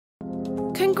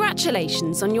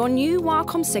Congratulations on your new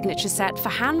Wacom Signature Set for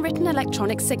handwritten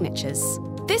electronic signatures.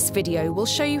 This video will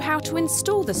show you how to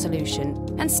install the solution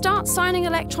and start signing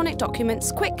electronic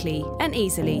documents quickly and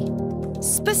easily.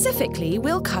 Specifically,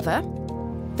 we'll cover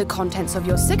the contents of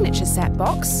your signature set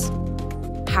box,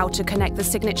 how to connect the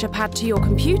signature pad to your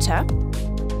computer,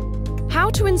 how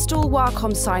to install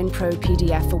Wacom Sign Pro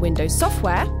PDF for Windows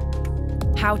software,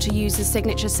 how to use the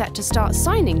signature set to start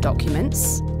signing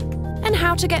documents, and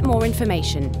how to get more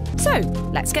information. So,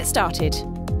 let's get started.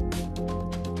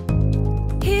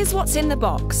 Here's what's in the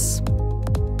box.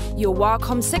 Your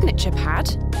Wacom signature pad,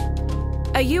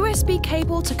 a USB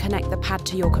cable to connect the pad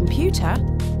to your computer,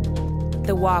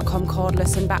 the Wacom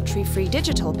cordless and battery-free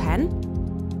digital pen,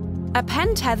 a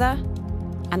pen tether,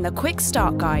 and the quick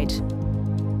start guide.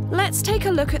 Let's take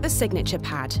a look at the signature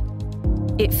pad.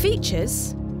 It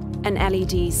features an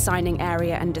LED signing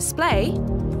area and display,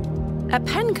 a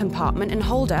pen compartment and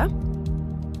holder,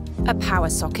 a power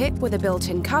socket with a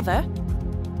built-in cover,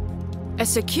 a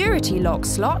security lock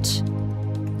slot,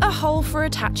 a hole for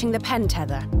attaching the pen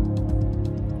tether.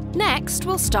 Next,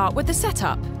 we'll start with the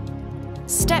setup.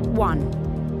 Step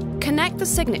 1. Connect the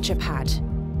signature pad.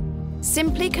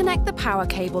 Simply connect the power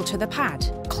cable to the pad,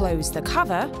 close the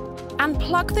cover, and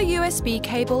plug the USB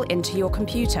cable into your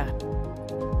computer.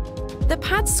 The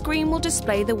pad screen will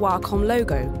display the Wacom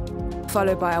logo,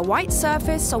 followed by a white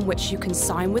surface on which you can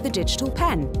sign with a digital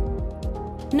pen.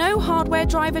 No hardware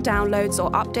driver downloads or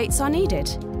updates are needed.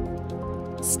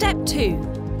 Step 2.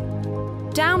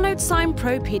 Download Sign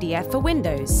Pro PDF for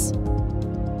Windows.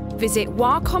 Visit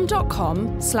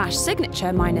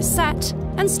wacom.com/signature-set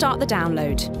and start the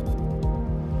download.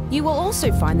 You will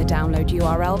also find the download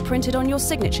URL printed on your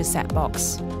signature set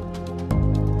box.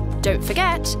 Don't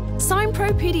forget, Sign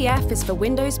Pro PDF is for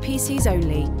Windows PCs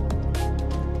only.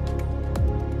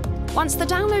 Once the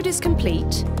download is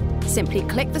complete, simply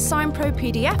click the Sign Pro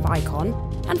PDF icon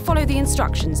and follow the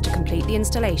instructions to complete the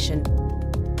installation.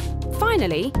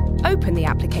 Finally, open the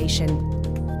application.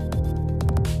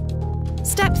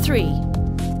 Step 3.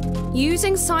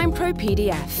 Using Sign Pro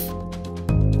PDF.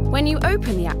 When you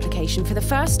open the application for the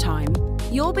first time,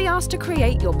 you'll be asked to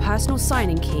create your personal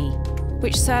signing key,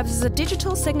 which serves as a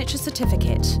digital signature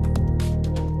certificate.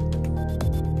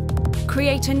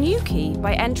 Create a new key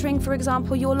by entering, for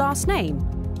example, your last name,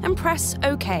 and press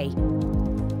OK.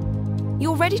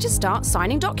 You're ready to start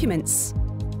signing documents.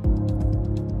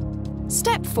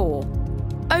 Step 4.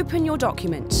 Open your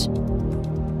document.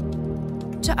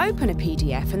 To open a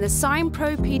PDF in the Sign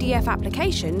Pro PDF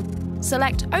application,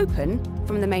 select Open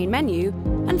from the main menu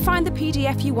and find the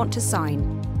PDF you want to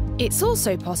sign. It's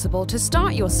also possible to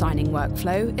start your signing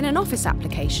workflow in an Office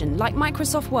application like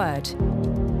Microsoft Word.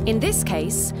 In this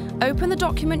case, open the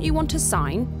document you want to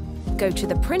sign, go to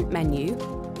the Print menu,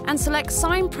 and select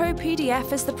Sign Pro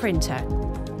PDF as the printer.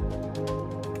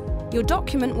 Your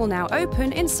document will now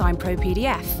open in Sign Pro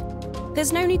PDF.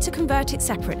 There's no need to convert it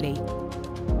separately.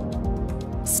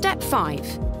 Step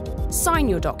 5. Sign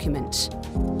your document.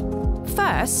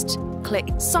 First, click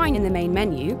Sign in the main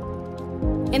menu.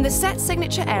 In the Set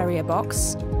Signature area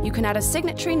box, you can add a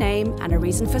signatory name and a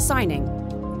reason for signing.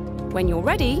 When you're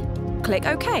ready, click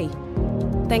OK.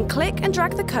 Then click and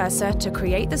drag the cursor to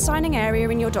create the signing area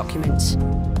in your document.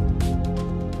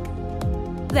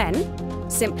 Then,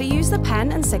 simply use the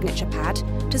pen and signature pad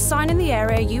to sign in the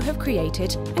area you have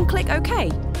created and click OK.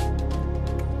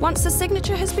 Once the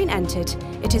signature has been entered,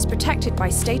 it is protected by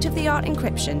state-of-the-art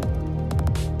encryption.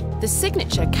 The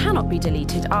signature cannot be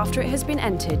deleted after it has been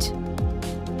entered.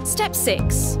 Step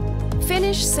 6.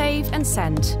 Finish, save and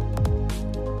send.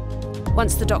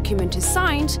 Once the document is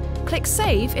signed, click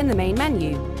Save in the main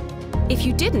menu. If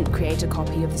you didn't create a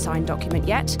copy of the signed document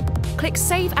yet, click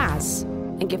Save As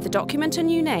and give the document a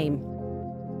new name.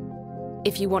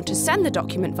 If you want to send the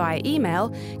document via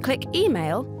email, click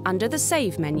Email under the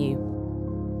Save menu.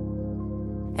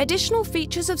 Additional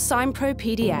features of Sign Pro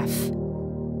PDF.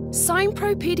 Sign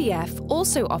Pro PDF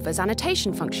also offers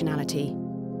annotation functionality.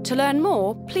 To learn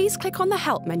more, please click on the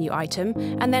Help menu item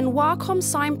and then Wacom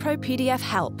Sign Pro PDF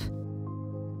Help.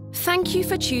 Thank you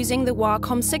for choosing the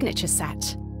Wacom Signature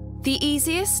Set, the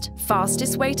easiest,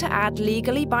 fastest way to add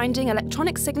legally binding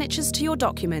electronic signatures to your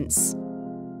documents.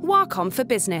 Wacom for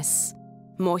Business.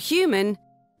 More human,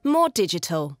 more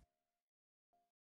digital.